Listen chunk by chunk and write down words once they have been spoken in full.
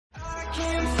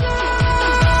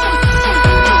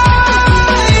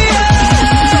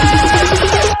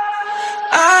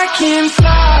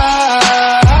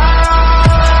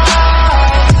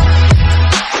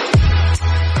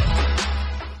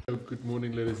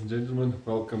and gentlemen,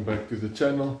 welcome back to the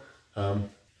channel.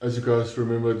 As you guys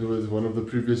remember, with one of the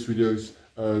previous videos,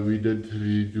 we did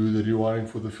redo the rewiring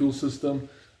for the fuel system.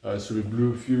 So we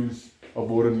blew a fuse. I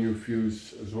bought a new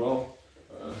fuse as well.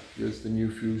 Here's the new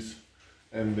fuse.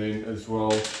 And then as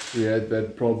well, we had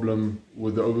that problem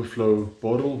with the overflow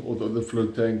bottle or the overflow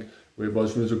tank, whereby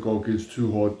as soon as the car gets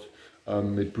too hot,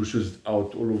 it pushes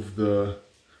out all of the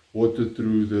water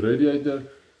through the radiator.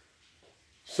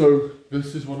 So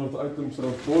this is one of the items that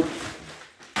I've bought.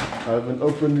 I haven't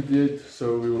opened it yet,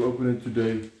 so we will open it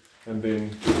today. And then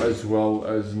as well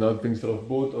as other things that I've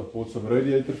bought some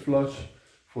Radiator Flush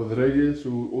for the radiator, so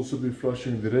we'll also be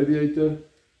flushing the radiator.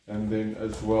 And then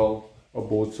as well, I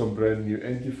bought some brand new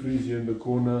antifreeze here in the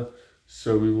corner,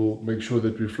 so we will make sure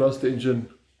that we flush the engine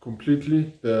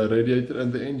completely, the radiator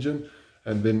and the engine.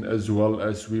 And then as well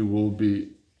as we will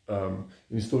be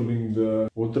installing the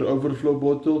water overflow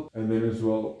bottle, and then as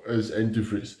well as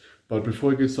antifreeze. But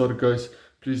before I get started, guys,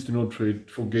 please do not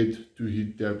forget to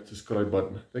hit that subscribe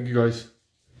button. Thank you, guys.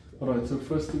 Alright, so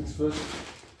first things first,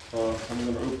 I'm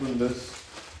going to open this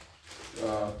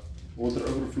water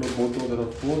overflow bottle that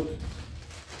I've bought.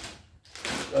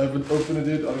 I haven't opened it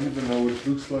yet, I don't even know what it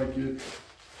looks like yet.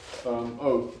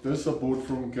 Oh, this I bought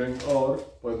from GangR,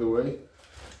 by the way.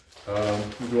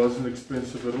 It wasn't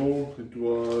expensive at all. It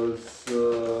was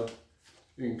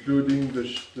including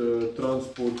the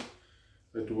transport,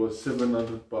 it was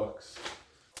 $700.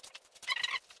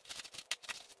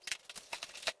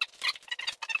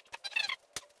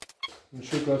 I'll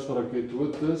show you guys what I get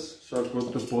with this. So I've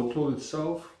got the bottle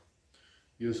itself.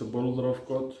 Here's a bottle that I've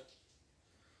got,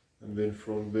 and then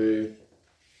from there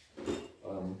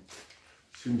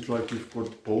seems like we've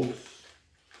got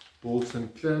bolts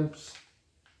and clamps.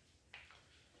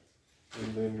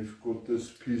 And then we've got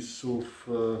this piece of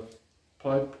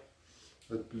pipe.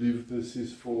 I believe this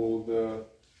is for the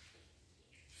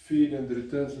feed and the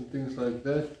returns and things like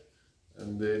that.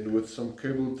 And then with some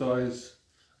cable ties,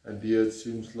 and here it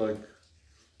seems like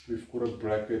we've got a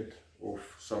bracket of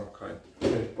some kind.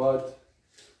 Okay, but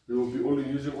we will be only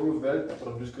using all of that. But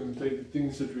I'm just going to take the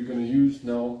things that we're going to use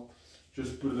now,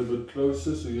 just put it a bit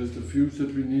closer. So here's the fuse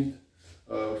that we need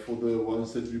for the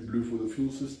ones that we blew for the fuel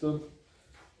system.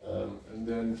 And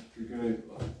then we're going to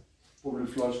probably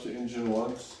flush the engine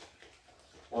once.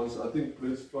 I think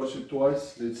let's flush it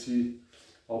twice. Let's see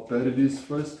how bad it is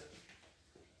first.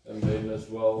 And then as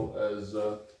well as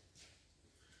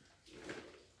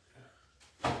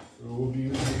we'll be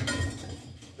using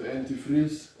the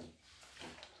antifreeze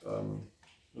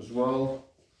as well.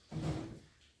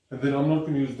 And then I'm not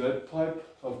going to use that pipe.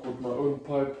 I've got my own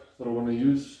pipe that I want to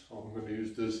use. I'm going to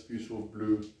use this piece of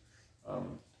blue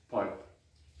pipe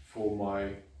for my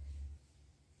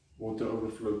water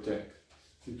overflow tank.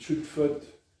 It should fit.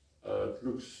 It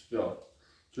looks, yeah,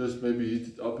 just maybe heat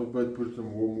it up a bit, put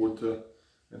some warm water,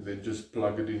 and then just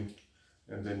plug it in,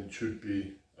 and then it should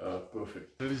be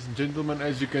perfect. Ladies and gentlemen,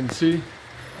 as you can see,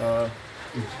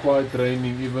 it's quite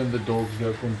raining. Even the dogs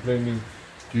are complaining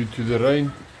due to the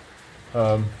rain.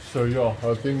 So yeah,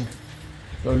 I think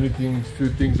the only few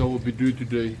things I will be doing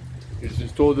today is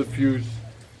install the fuse,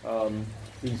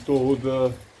 install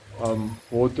the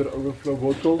water overflow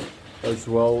bottle, as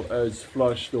well as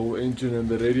flush the whole engine and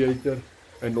the radiator,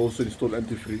 and also install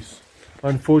antifreeze.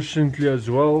 Unfortunately as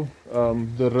well,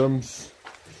 the rims,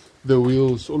 the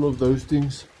wheels, all of those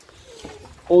things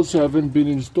also haven't been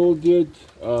installed yet.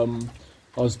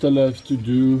 I still have to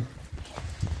do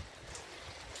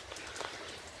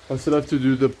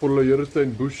the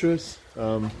polyurethane bushes,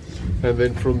 and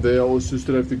then from there I also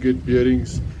still have to get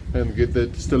bearings and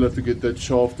still have to get that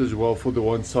shaft as well for the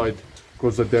one side,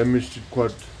 because I damaged it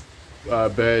quite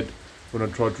bad when I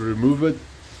tried to remove it.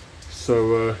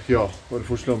 So yeah,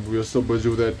 unfortunately we are still busy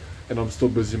with that, and I'm still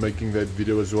busy making that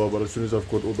video as well. But as soon as I've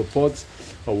got all the parts,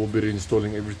 I will be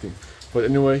reinstalling everything. But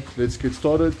anyway, let's get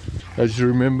started. As you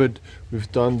remembered,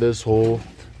 we've done this whole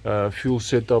fuel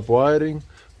setup wiring,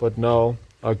 but now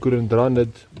I couldn't run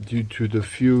it due to the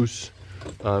fuse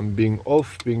being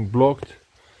blocked.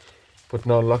 But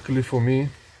now luckily for me,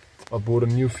 I bought a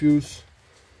new fuse,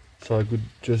 so I could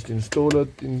just install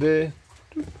it in there,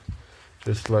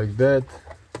 just like that.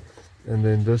 And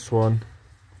then this one,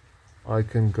 I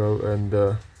can go and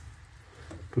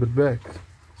put it back.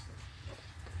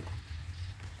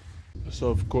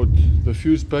 So I've got the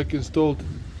fuse back installed.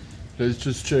 Let's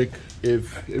just check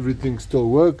if everything still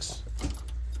works.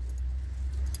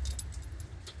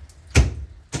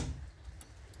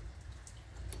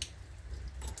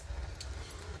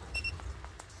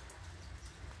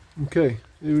 Okay,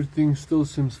 everything still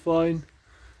seems fine.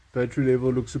 Battery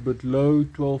level looks a bit low,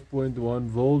 12.1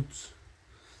 volts.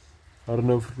 I don't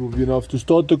know if it will be enough to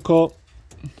start the car,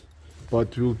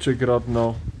 but we'll check it out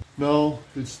now. Now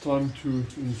it's time to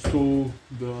install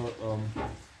the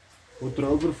water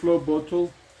overflow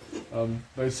bottle.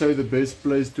 They say the best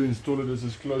place to install it is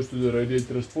as close to the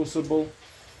radiator as possible.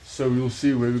 So we'll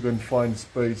see where we're going to find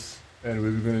space and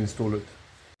where we're going to install it.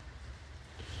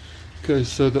 Okay,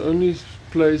 so the only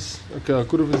place, okay, I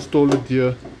could have installed it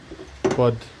here,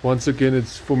 but once again,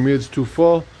 it's for me it's too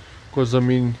far, because I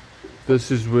mean,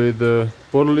 this is where the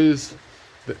bottle is,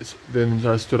 then it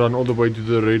has to run all the way to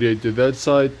the radiator that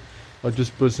side. I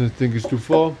just personally think it's too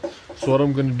far. So what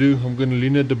I'm going to do, I'm going to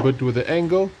lean it a bit with the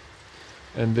angle,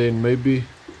 and then maybe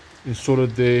install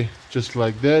it there just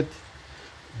like that.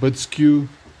 But skew,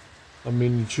 I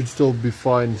mean, it should still be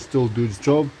fine, still do its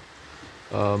job.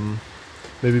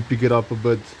 Maybe pick it up a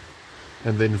bit,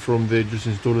 and then from there just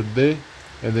install it there,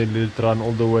 and then let it run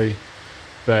all the way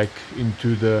back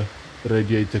into the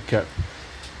radiator cap.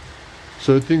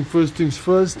 So I think first things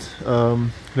first,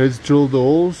 let's drill the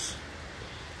holes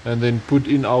and then put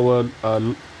in our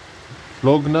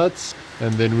lug nuts,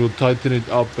 and then we'll tighten it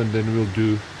up, and then we'll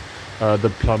do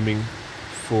the plumbing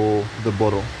for the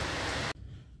bottle.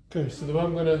 Okay, so the way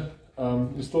I'm going to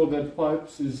install that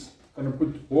pipes is going to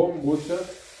put warm water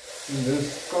in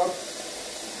this cup,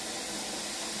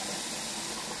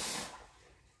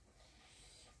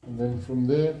 and then from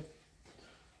there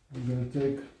I'm going to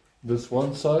take this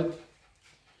one side,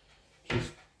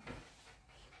 just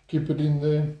keep it in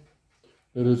there,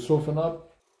 let it soften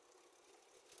up,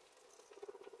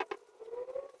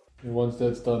 and once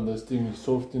that's done, this thing is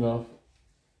soft enough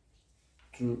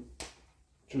to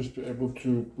just be able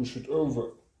to push it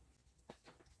over.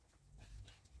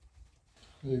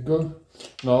 There you go.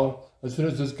 Now, as soon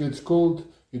as this gets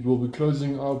cold, it will be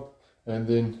closing up, and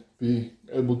then be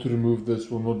able to remove this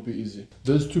will not be easy.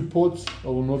 Those two ports, I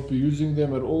will not be using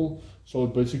them at all, so I'll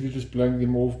basically just blank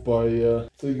them off by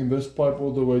taking this pipe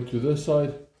all the way to this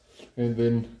side, and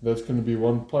then that's going to be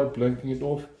one pipe, blanking it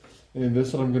off, and then this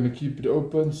side I'm going to keep it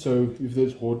open, so if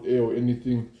there's hot air or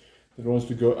anything that wants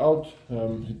to go out,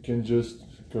 it can just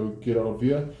go get out of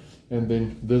here, and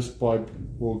then this pipe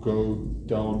will go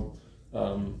down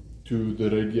to the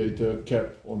radiator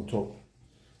cap on top.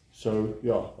 So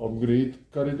yeah, I'm gonna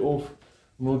cut it off.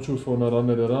 I'm not sure if I wanna run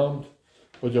it around,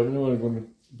 but yeah, anyway, I'm gonna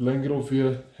blank it off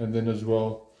here, and then as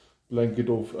well blank it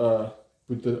off,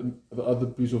 put the other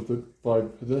piece of the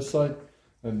pipe this side,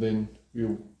 and then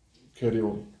we'll carry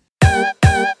on.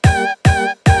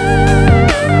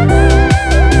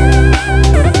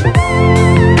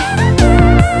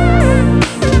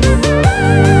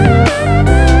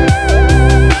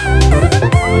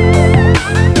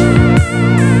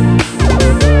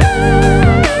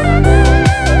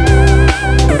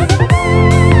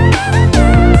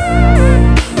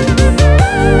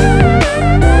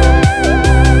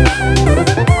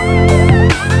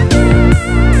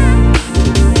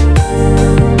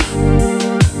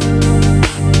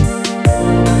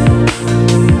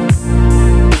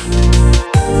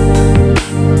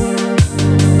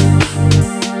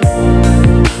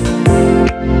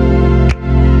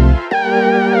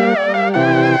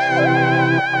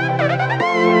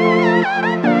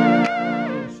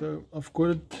 I've got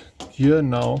it here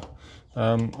now.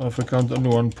 I've encountered only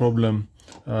one problem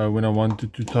when I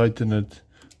wanted to tighten it.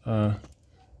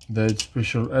 That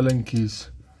special Allen keys,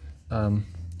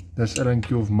 this Allen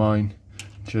key of mine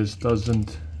just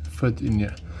doesn't fit in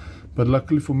here. But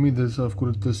luckily for me, I've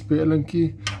got the spare Allen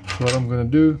key. So what I'm gonna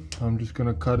do, I'm just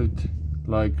gonna cut it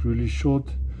like really short,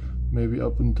 maybe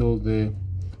up until there,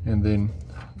 and then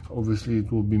obviously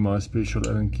it will be my special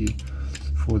Allen key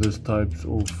for this types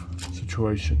of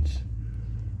situations.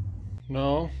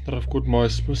 Now that I've got my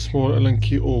small Allen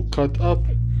key all cut up,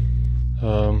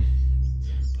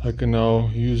 I can now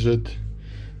use it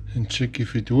and check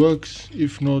if it works.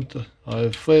 If not, I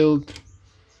have failed,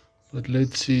 but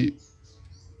let's see.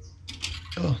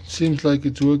 Oh, seems like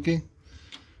it's working.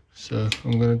 So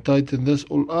I'm going to tighten this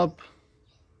all up,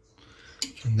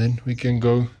 and then we can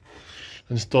go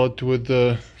and start with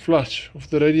the flush of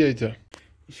the radiator.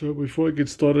 So before I get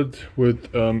started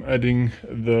with adding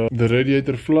the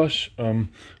radiator flush, I'm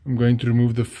going to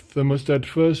remove the thermostat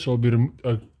first. So I'll be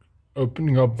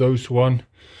opening up those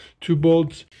 2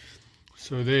 bolts.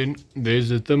 So then there's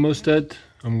the thermostat.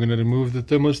 I'm going to remove the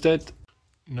thermostat.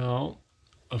 Now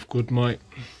I've got my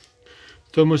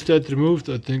thermostat removed.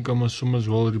 I think I must as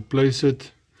well replace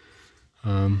it.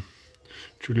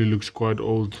 It really looks quite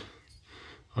old.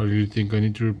 I really think I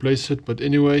need to replace it, but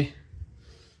anyway,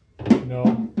 now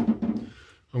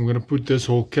I'm gonna put this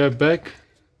whole cap back.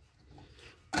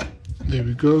 There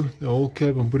we go, the whole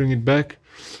cap, I'm putting it back,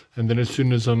 and then as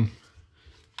soon as I'm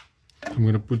I'm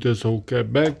going to put this whole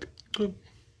cap back. So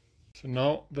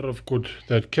now that I've got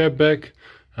that cap back,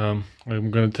 I'm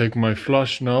going to take my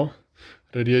flush now,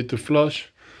 radiator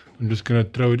flush. I'm just going to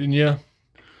throw it in here.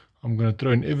 I'm going to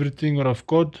throw in everything that I've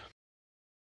got.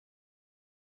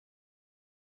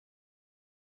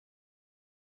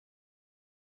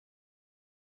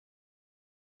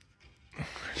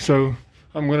 So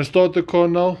I'm going to start the car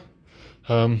now,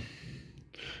 and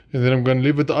then I'm going to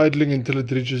leave it idling until it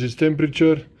reaches its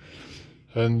temperature,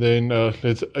 and then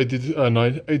let's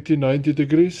 80-90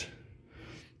 degrees,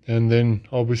 and then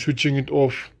I'll be switching it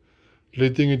off,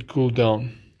 letting it cool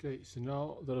down. Okay, so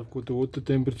now that I've got the water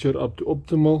temperature up to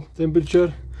optimal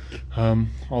temperature, I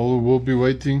will be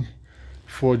waiting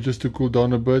for it just to cool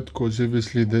down a bit, because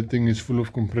obviously that thing is full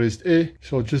of compressed air.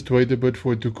 So I'll just wait a bit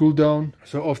for it to cool down.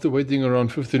 So after waiting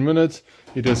around 15 minutes,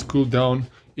 it has cooled down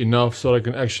enough so I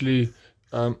can actually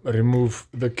remove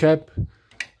the cap.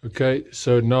 Okay,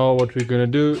 so now what we're going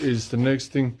to do is the next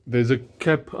thing, there's a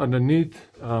cap underneath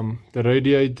the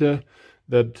radiator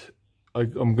that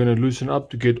I'm going to loosen up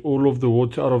to get all of the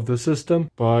water out of the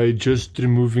system by just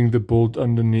removing the bolt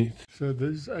underneath. So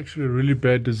this is actually a really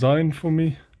bad design for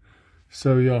me.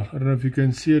 So yeah, I don't know if you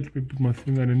can see it. Let me put my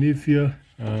thing underneath here.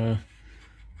 I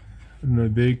don't know,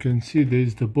 there you can see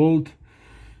there's the bolt.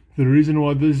 The reason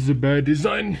why this is a bad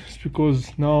design is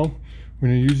because now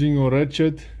when you're using your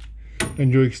ratchet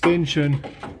and your extension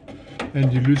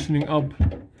and you're loosening up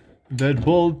that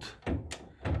bolt,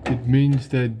 it means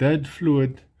that that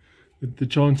fluid, that the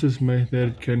chances that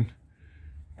it can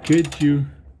get you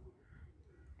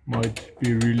might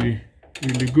be really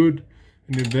good.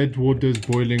 And if that water is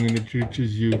boiling and it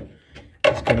reaches you,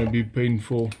 it's going to be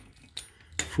painful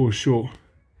for sure.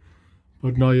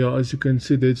 But now, yeah, as you can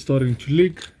see, it's starting to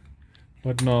leak.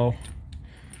 But now,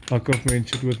 like I've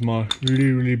mentioned with my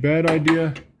really bad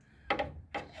idea,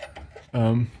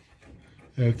 I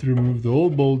have to remove the whole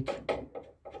bolt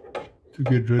to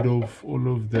get rid of all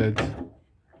of that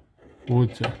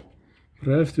water.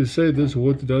 But I have to say, this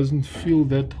water doesn't feel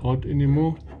that hot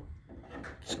anymore.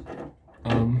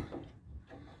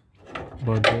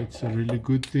 But that's a really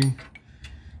good thing.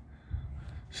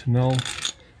 So now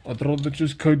I'd rather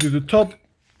just go to the top.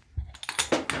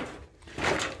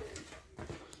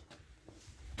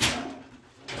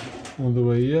 All the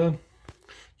way here,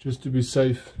 just to be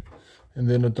safe. And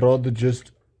then I'd rather just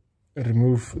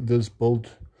remove this bolt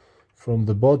from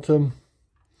the bottom.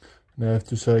 And I have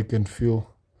to say, I can feel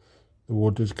the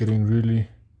water is getting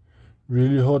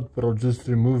really hot, but I'll just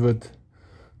remove it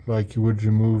like you would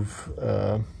remove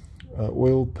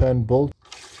oil pan bolt.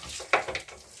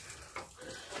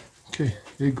 Okay,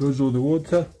 there goes all the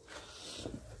water.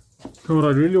 So what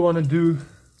I really want to do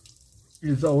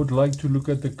is I would like to look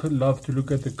at the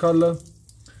color.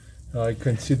 I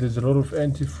can see there's a lot of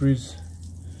antifreeze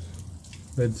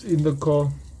that's in the car,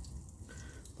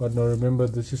 but now remember,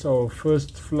 this is our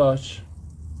first flush.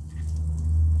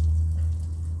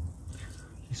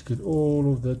 Let's get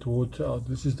all of that water out.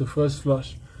 This is the first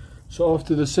flush. So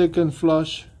after the second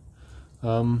flush,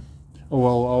 how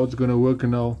it's gonna work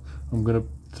now, I'm gonna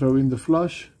throw in the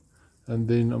flush, and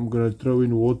then I'm gonna throw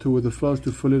in water with the flush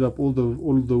to fill it up all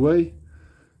the way,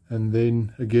 and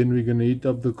then again we're gonna heat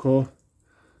up the car,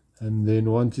 and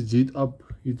then once it's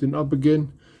heating up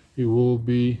again, it will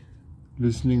be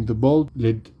loosening the bolt,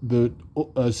 let the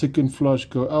second flush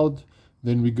go out.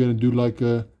 Then we're gonna do like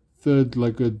a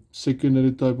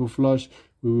secondary type of flush,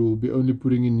 where we will be only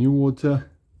putting in new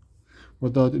water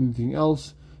without anything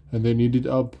else, and then heat it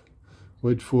up,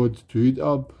 wait for it to heat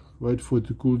up, wait for it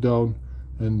to cool down,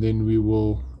 and then we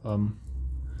will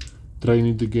drain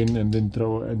it again and then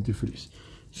throw our antifreeze.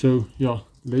 So yeah,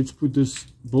 let's put this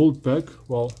bolt back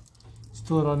while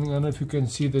still running. I don't know if you can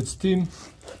see that steam.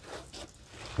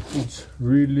 It's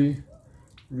really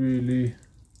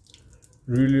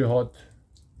hot,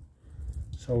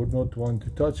 so I would not want to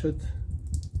touch it.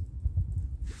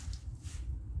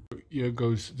 Here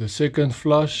goes the second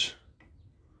flush.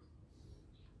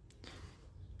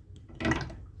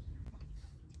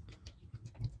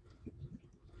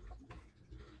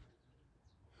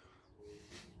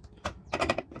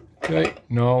 Okay,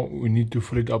 now we need to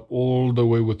fill it up all the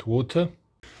way with water.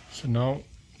 So now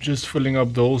just filling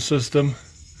up the whole system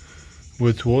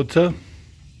with water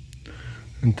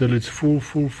until it's full.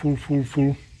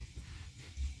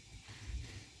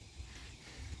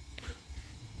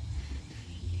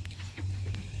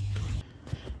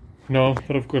 Now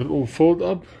that I've got it all filled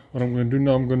up, what I'm going to do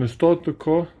now, I'm going to start the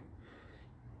car.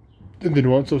 And then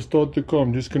once I start the car,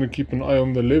 I'm just going to keep an eye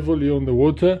on the level here on the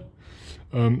water.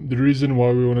 The reason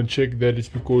why we want to check that is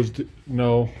because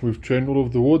now we've drained all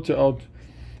of the water out.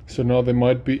 So now there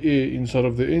might be air inside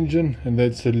of the engine, and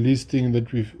that's the least thing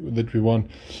that we want.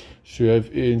 So you have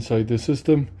air inside the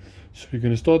system. So we're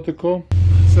going to start the car.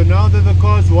 So now that the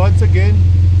car is once again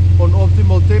on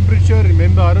optimal temperature,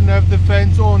 remember I don't have the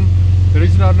fans on. The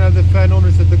reason I don't have the fan on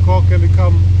is that the car can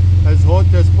become as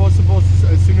hot as possible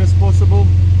as soon as possible.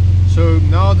 So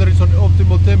now that it's on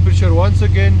optimal temperature once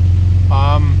again,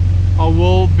 I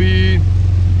will be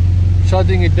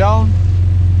shutting it down.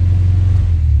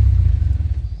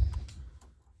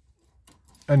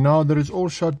 And now that it's all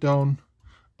shut down,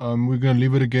 we're going to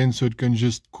leave it again so it can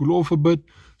just cool off a bit,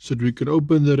 so that we can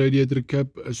open the radiator cap.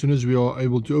 As soon as we are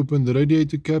able to open the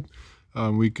radiator cap,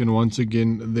 we can once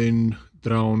again then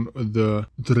drown the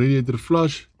radiator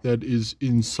flush that is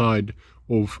inside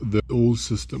of the whole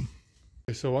system.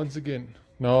 Okay, so once again,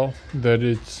 now that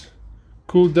it's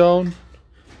cooled down,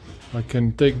 I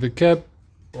can take the cap.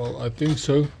 Well, I think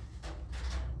so.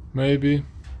 Maybe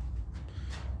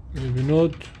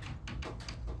not.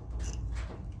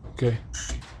 Okay,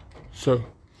 so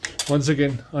once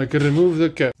again I can remove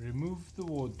the cap, remove the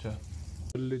water,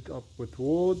 fill it up with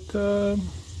water,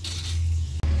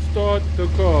 start the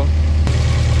car,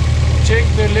 check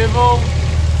the level,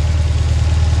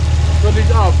 fill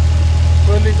it up,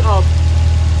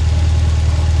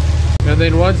 and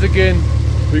then once again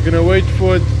we're gonna wait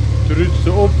for it to reach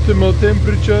the optimal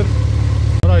temperature.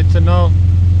 Alright, so now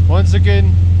once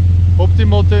again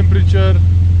optimal temperature.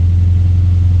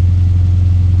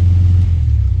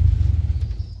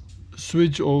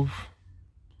 Switch off,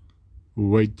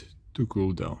 wait to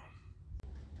cool down.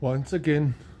 Once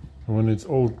again, when it's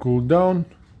all cooled down,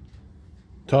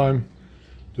 time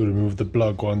to remove the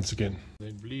plug once again.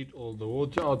 Then bleed all the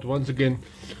water out once again.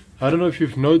 I don't know if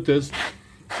you've noticed,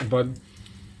 but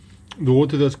the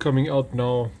water that's coming out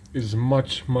now is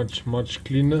much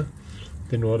cleaner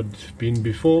than what it's been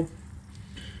before.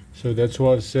 So that's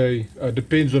why I say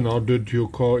depends on how dirty your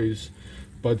car is,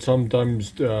 but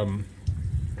sometimes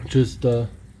just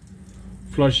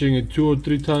flushing it 2 or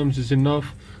 3 times is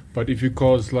enough. But if your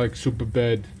car is like super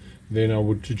bad, then I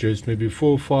would suggest maybe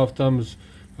 4 or 5 times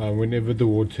whenever the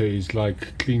water is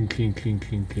like clean.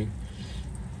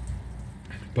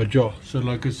 But yeah, so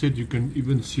like I said, you can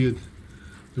even see it,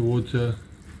 the water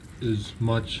is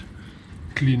much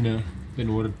cleaner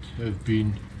than what it has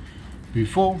been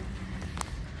before.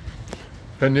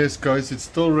 And yes guys, it's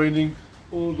still raining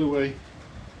all the way,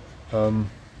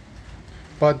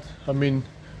 but I mean,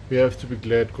 we have to be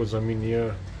glad, because I mean,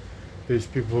 here there's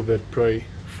people that pray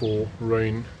for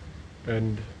rain,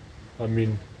 and I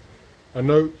mean, I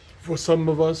know for some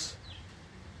of us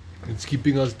it's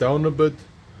keeping us down a bit,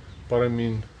 but I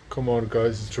mean, come on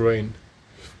guys, it's rain.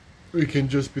 We can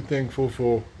just be thankful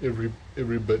for every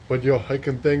bit. But yeah, I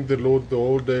can thank the Lord the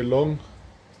whole day long,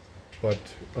 but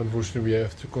unfortunately we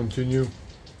have to continue.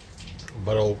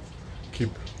 But I'll keep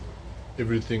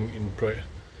everything in prayer.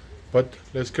 But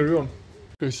let's carry on.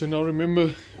 Okay, so now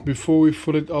remember, before we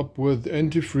fill it up with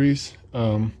antifreeze,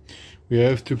 we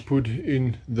have to put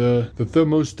in the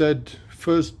thermostat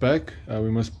first back. We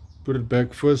must put it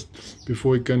back first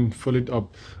before we can fill it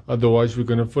up. Otherwise we're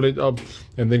going to fill it up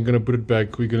and then going to put it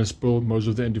back. We're going to spill most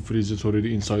of the antifreeze that's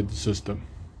already inside the system.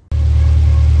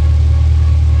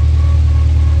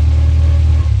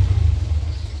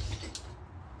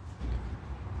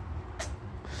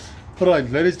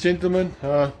 Alright, ladies and gentlemen,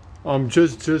 I'm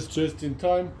just in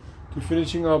time to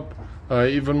finishing up.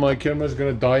 Even my camera is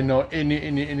gonna die now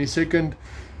any second.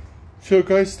 So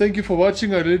guys, thank you for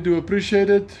watching. I really do appreciate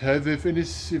it. If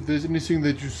there's anything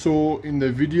that you saw in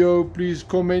the video, please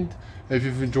comment. If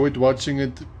you've enjoyed watching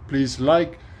it, please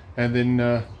like. And then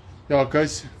yeah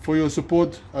guys, for your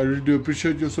support, I really do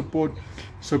appreciate your support.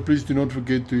 So please do not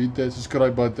forget to hit that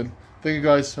subscribe button. Thank you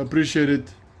guys, I appreciate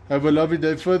it. Have a lovely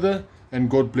day further, and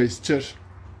God bless. Cheers.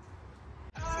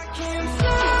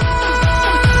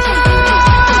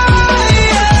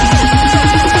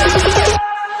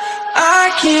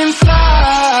 I can fly.